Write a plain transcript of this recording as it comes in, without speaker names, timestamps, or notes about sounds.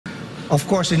Of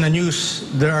course, in the news,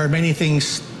 there are many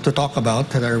things to talk about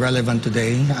that are relevant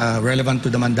today, relevant to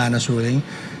the Mandanas ruling.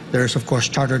 There's, of course,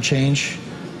 charter change.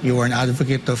 You were an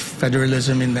advocate of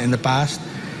federalism in the past.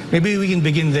 Maybe we can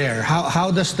begin there.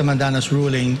 How does the Mandanas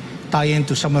ruling tie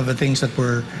into some of the things that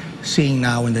we're seeing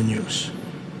now in the news?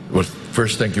 Well,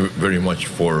 first, thank you very much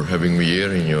for having me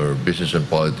here in your Business and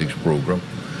Politics program.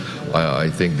 I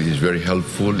think this is very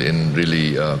helpful in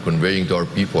really conveying to our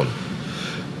people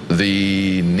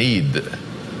the need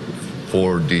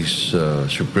for this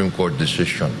Supreme Court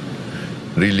decision,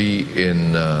 really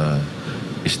in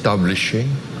establishing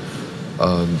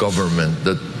a government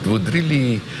that would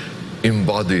really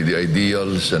embody the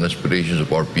ideals and aspirations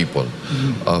of our people,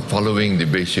 following the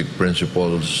basic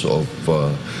principles of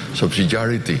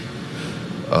subsidiarity,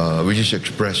 which is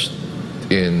expressed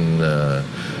in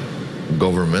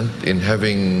government, in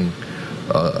having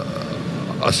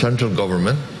a central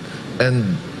government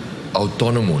and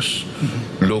autonomous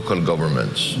local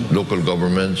governments. Local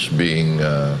governments being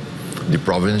the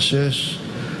provinces,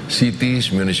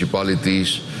 cities,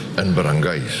 municipalities, and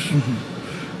barangays.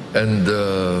 And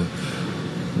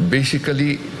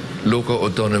basically, local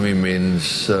autonomy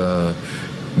means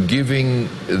giving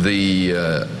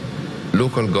the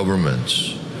local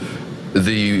governments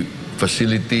the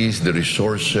facilities, the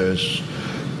resources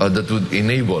that would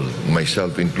enable,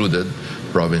 myself included,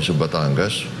 province of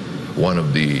Batangas, one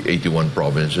of the 81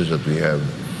 provinces that we have,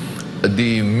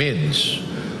 the means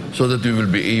so that we will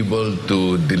be able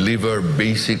to deliver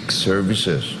basic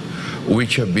services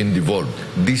which have been devolved,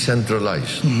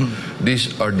 decentralized.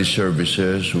 These are the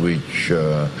services which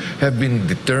have been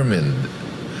determined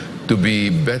to be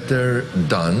better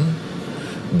done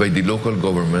by the local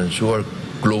governments who are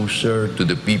closer to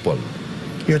the people.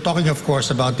 You're talking, of course,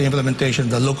 about the implementation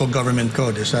of the local government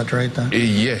code. Is that right?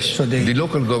 Yes. So the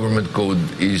local government code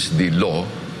is the law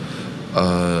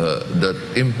that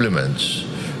implements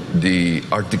the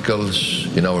articles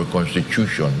in our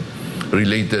constitution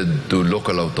related to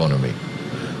local autonomy.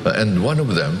 And one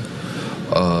of them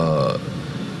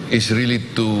is really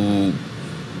to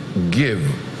give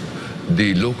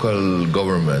the local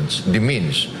governments the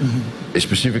means,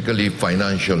 specifically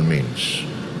financial means.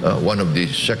 One of the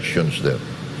sections there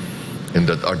in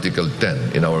that Article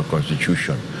 10 in our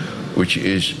Constitution, which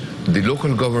is the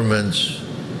local governments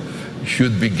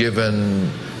should be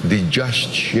given the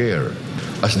just share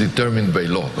as determined by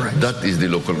law. Right. That is the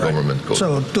local government code.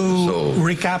 So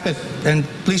recap it, and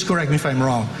please correct me if I'm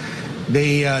wrong,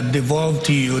 they devolved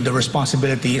to you the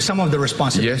responsibility, some of the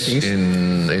responsibilities. Yes,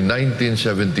 in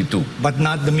 1972. But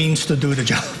not the means to do the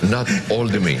job. Not all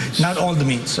the means. Not all the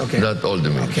means, okay. Not all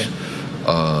the means. Okay.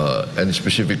 And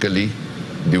specifically,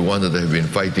 the one that I've been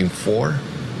fighting for,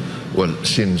 well,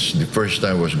 since the first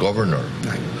time I was governor.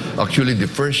 Right. Actually, the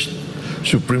first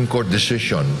Supreme Court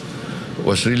decision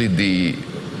was really the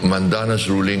Mandanas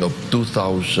ruling of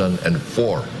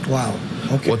 2004. Wow.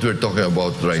 Okay. What we're talking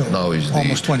about right now is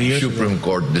the Supreme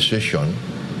Court decision.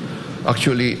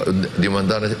 Actually, the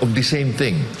Mandanas of the same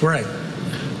thing. Right.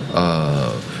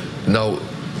 Now,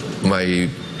 my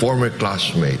former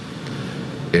classmate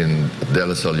in De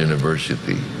La Salle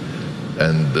University,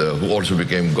 and who also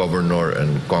became governor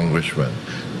and congressman,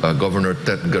 Governor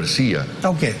Ted Garcia,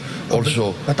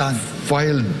 also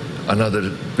filed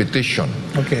another petition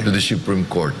to the Supreme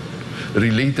Court,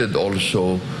 related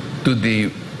also to the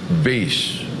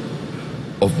base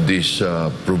of this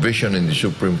provision in the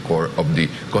Supreme Court of the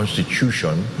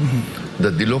Constitution,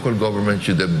 that the local government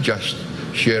should have just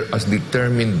share as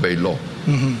determined by law.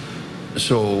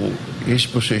 So his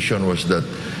position was that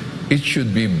it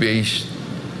should be based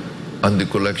on the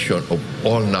collection of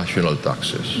all national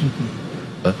taxes.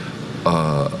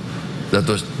 That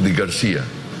was the Garcia.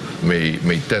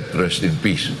 May Ted rest in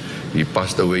peace. He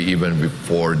passed away even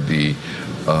before the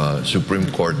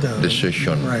Supreme Court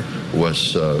decision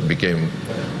became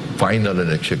final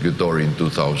and executory in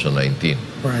 2019.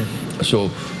 Right. So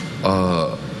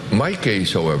my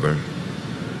case, however,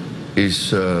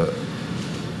 is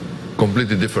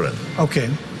completely different. Okay.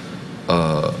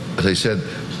 As I said,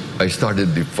 I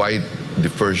started the fight the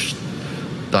first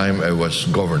time I was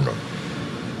governor.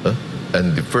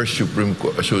 And the first Supreme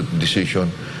Court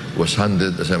decision was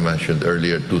handed, as I mentioned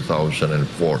earlier,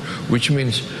 2004, which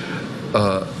means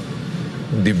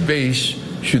the base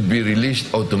should be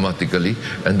released automatically,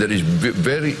 and there is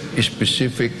very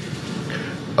specific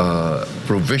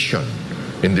provision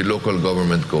in the local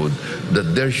government code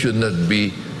that there should not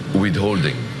be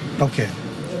withholding. Okay.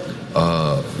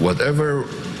 Whatever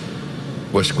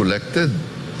was collected,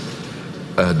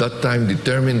 that time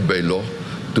determined by law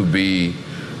to be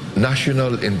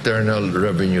national internal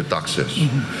revenue taxes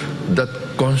that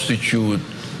constitute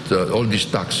all these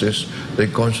taxes, they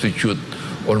constitute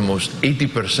almost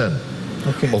 80%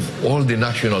 Okay. of all the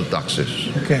national taxes.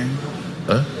 Okay.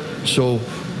 So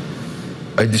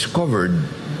I discovered,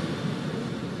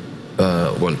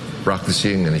 while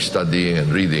practicing and studying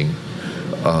and reading,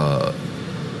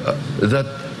 that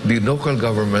the local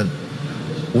government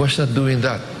was not doing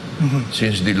that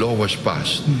since the law was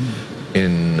passed.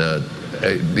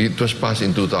 It was passed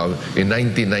in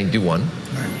 1991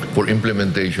 for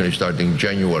implementation starting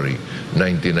January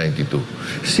 1992.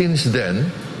 Since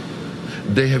then,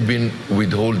 they have been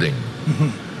withholding,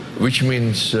 which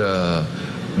means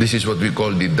this is what we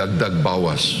call the dagdag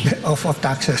bawas. Of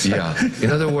taxes. Yeah.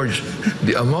 In other words,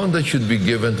 the amount that should be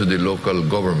given to the local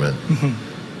government,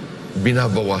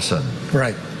 binabawasan.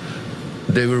 Right.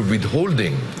 They were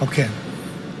withholding, Okay.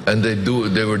 and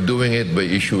they were doing it by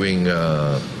issuing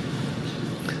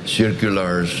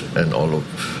circulars and all of.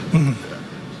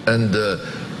 And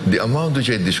the amount which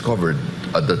I discovered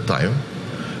at that time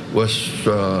was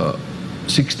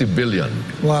 60 billion.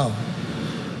 Wow.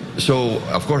 So,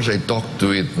 of course, I talked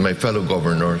to my fellow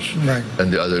governors Right.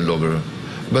 and the other local,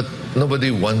 but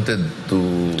nobody wanted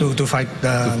To fight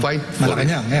the fight for it.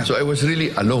 Malacanang, yeah. So I was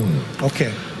really alone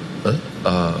Okay.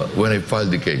 when I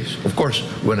filed the case. Of course,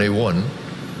 when I won,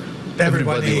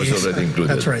 everybody was already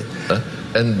included. That's right.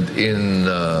 And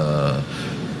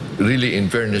really, in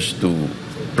fairness to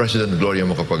President Gloria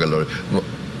Macapagal-Arroyo,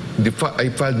 I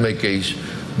filed my case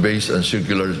based on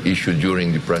circulars issued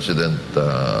during the President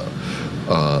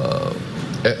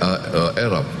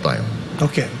era time.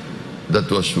 Okay. That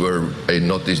was where I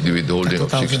noticed the withholding of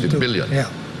 60 2002. billion. Yeah.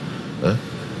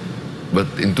 But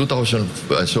in 2000,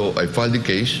 so I filed the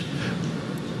case,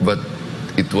 but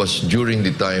it was during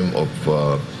the time of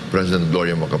President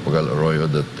Gloria Macapagal-Arroyo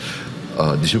that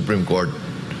the Supreme Court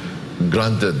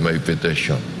granted my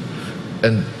petition.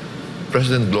 And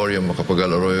President Gloria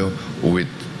Macapagal-Arroyo with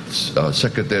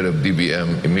Secretary of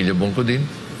DBM Emilia Bongcodin,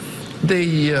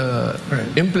 they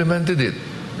implemented it.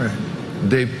 Right.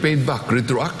 They paid back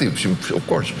retroactive, of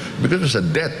course, because it was a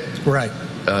debt. Right.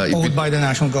 Owed by the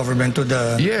national government to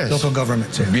the local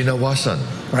governments. Yeah. Binawasan.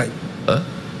 Right.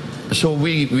 So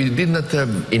we did not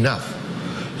have enough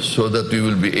so that we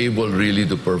will be able really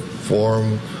to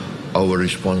perform our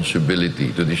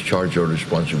responsibility, to discharge our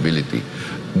responsibility.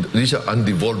 These are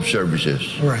undevolved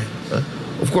services. Right.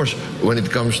 Of course, when it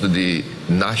comes to the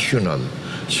national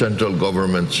central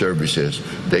government services,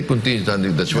 they continue to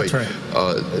handle. That's why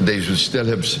they should still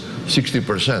have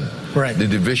 60%. Right. The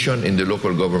division in the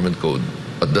local government code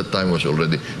at that time was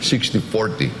already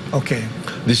 60-40. Okay.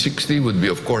 The 60 would be,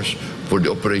 of course, for the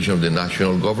operation of the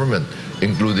national government,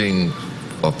 including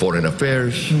foreign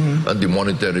affairs, and the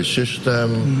monetary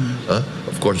system,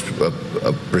 of course,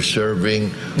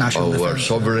 preserving National our defense,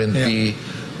 sovereignty,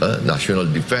 national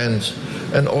defense,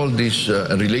 and all this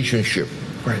relationship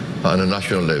on a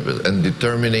national level, and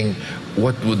determining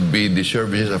what would be the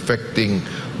services affecting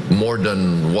more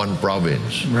than one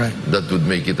province. Right. That would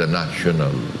make it a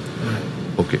national.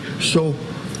 Okay, so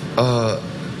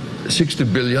 60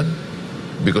 billion,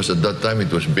 because at that time it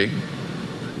was big,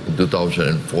 in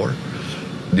 2004,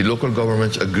 the local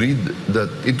governments agreed that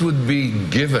it would be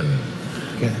given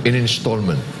in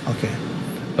installment. Okay.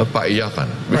 Paiyakan,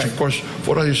 which of course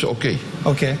for us is okay.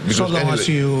 Okay. Because so long as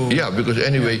you... Yeah, because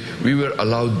anyway, we were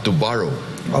allowed to borrow.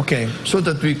 Okay. So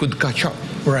that we could catch up.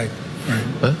 Right.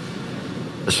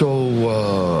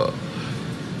 So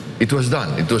it was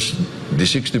done. It was, the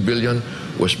 60 billion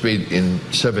was paid in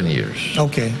 7 years.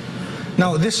 Okay.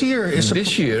 Now this year is...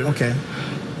 This year, okay.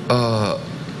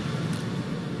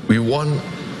 We won,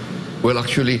 well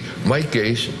actually, my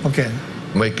case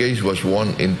was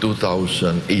won in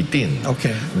 2018.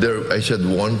 Okay. I said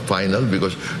won final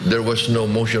because there was no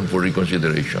motion for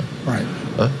reconsideration. Right.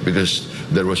 Because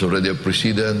there was already a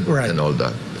precedent and all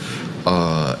that.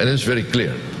 And it's very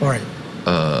clear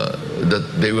that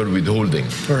they were withholding.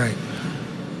 Right.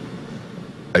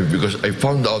 Because I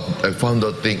found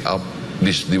out thing up,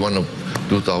 the one of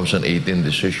 2018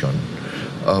 decision.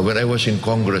 When I was in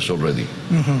Congress already,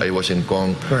 I was in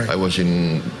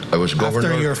I was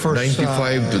governor your first,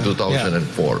 95 to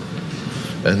 2004,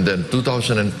 and then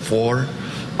 2004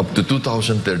 up to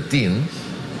 2013,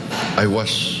 I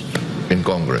was in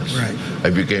Congress. Right. I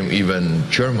became even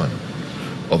chairman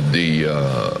of the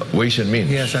Ways and Means.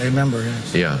 Yes, I remember.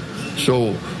 Yes. Yeah.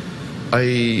 So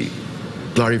I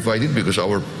clarified it because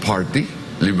our party,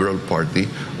 Liberal Party,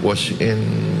 was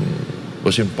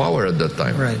in power at that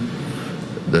time. Right.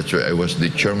 That's why I was the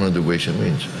chairman of the Ways and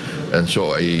Means. And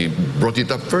so I brought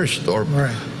it up first to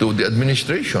the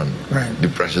administration. Right. The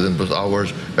president was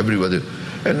ours, everybody.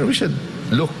 And we said,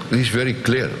 look, it's very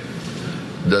clear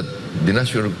that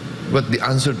But the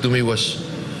answer to me was,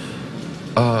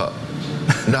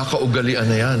 nakaugalian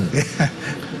na yan.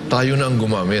 Tayo na ang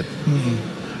gumamit.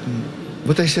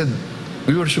 But I said,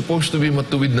 we were supposed to be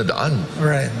matuwid na daan.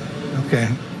 Right. Okay.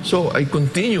 So I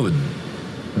continued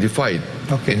the fight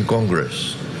in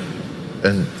Congress.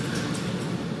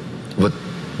 But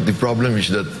the problem is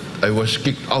that I was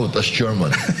kicked out as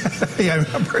chairman. Yeah, I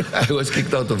remember that. I was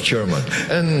kicked out of chairman.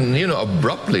 And,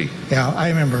 abruptly. Yeah, I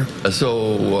remember.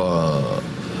 So,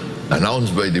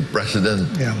 announced by the president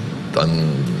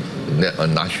on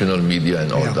national media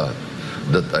and all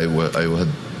that I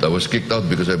was kicked out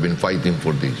because I've been fighting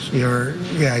for this. You were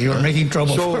making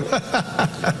trouble. So,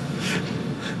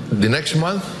 the next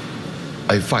month,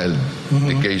 I filed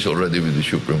the case already with the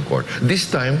Supreme Court. This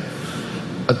time,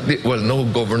 no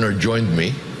governor joined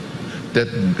me. Ted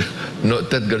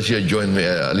Garcia joined me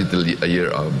a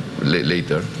year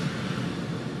later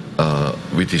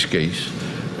with his case.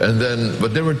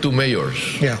 But there were two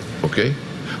mayors. Yeah. Okay?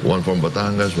 One from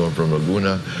Batangas, one from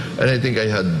Laguna. And I think I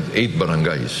had 8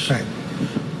 barangays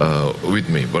with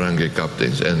me, barangay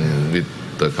captains, and with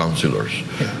the councilors.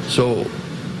 Yeah. So,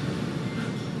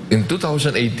 in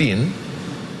 2018,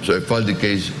 so I filed the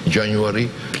case January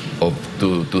of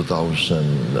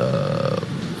 2012.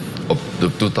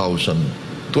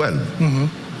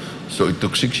 So it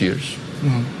took 6 years.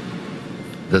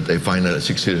 That I finally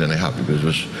 6 years and a half, because it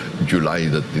was July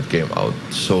that it came out.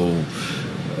 So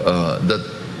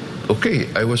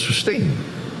I was sustained.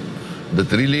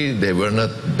 That really they were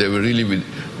not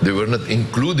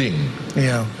including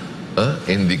in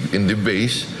the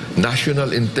base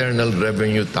national internal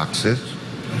revenue taxes,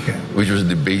 which was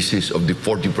the basis of the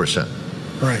 40%.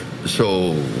 Right.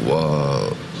 So,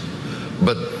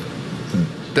 but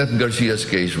Ted Garcia's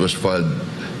case was filed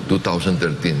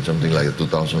 2013, something like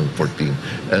 2014,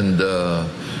 and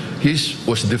his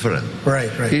was different.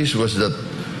 Right. His was that,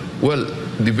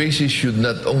 the basis should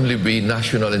not only be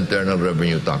national internal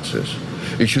revenue taxes.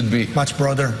 It should be much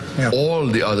broader. Yeah. All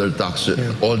the other taxes,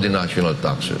 all the national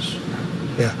taxes.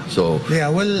 Yeah. So. Yeah.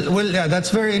 Well. Yeah. That's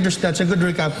very interesting. That's a good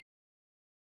recap.